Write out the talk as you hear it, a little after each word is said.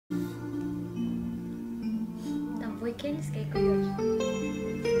Tampoy kilis kay Kuya.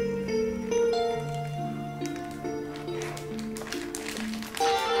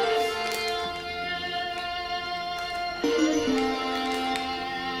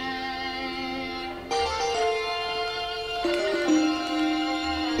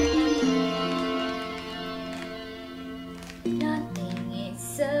 Nothing is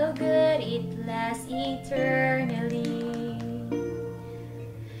so good, it lasts eternally.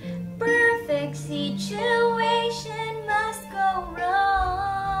 Perfect situation must go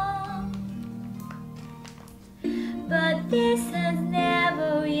wrong, but this has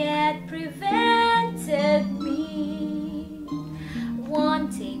never yet prevented me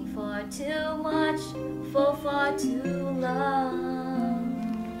wanting for too much for far too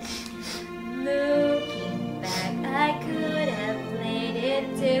long. Looking back, I could have played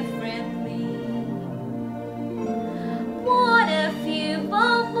it differently. What a few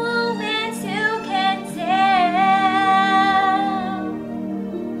more moments who can tell,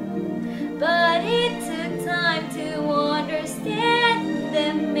 but it took time to understand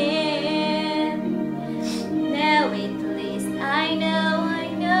the man. Now at least I know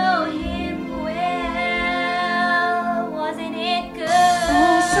him well. Wasn't it good?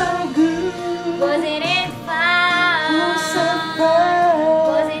 Oh, so good. Wasn't it fun? Oh, so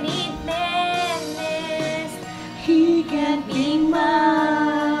fun. Wasn't it madness? He can be mine.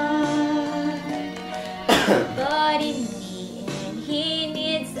 But in the end, he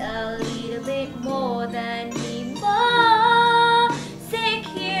needs a little bit more than me. More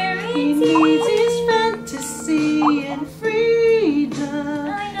security. He needs his fantasy and freedom. I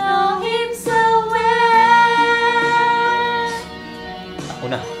know him so well. Ako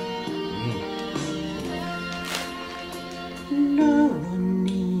na. No one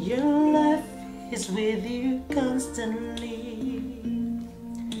in your life is with you constantly.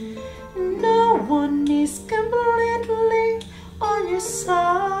 No one is completely on your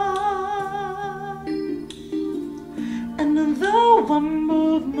side. And although I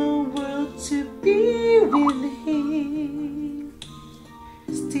move my world to be with him,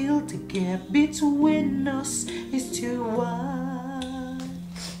 still the gap between us is too wide.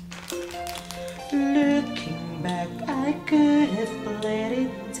 Looking back, I could have played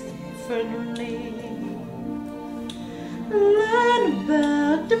it differently. Learn about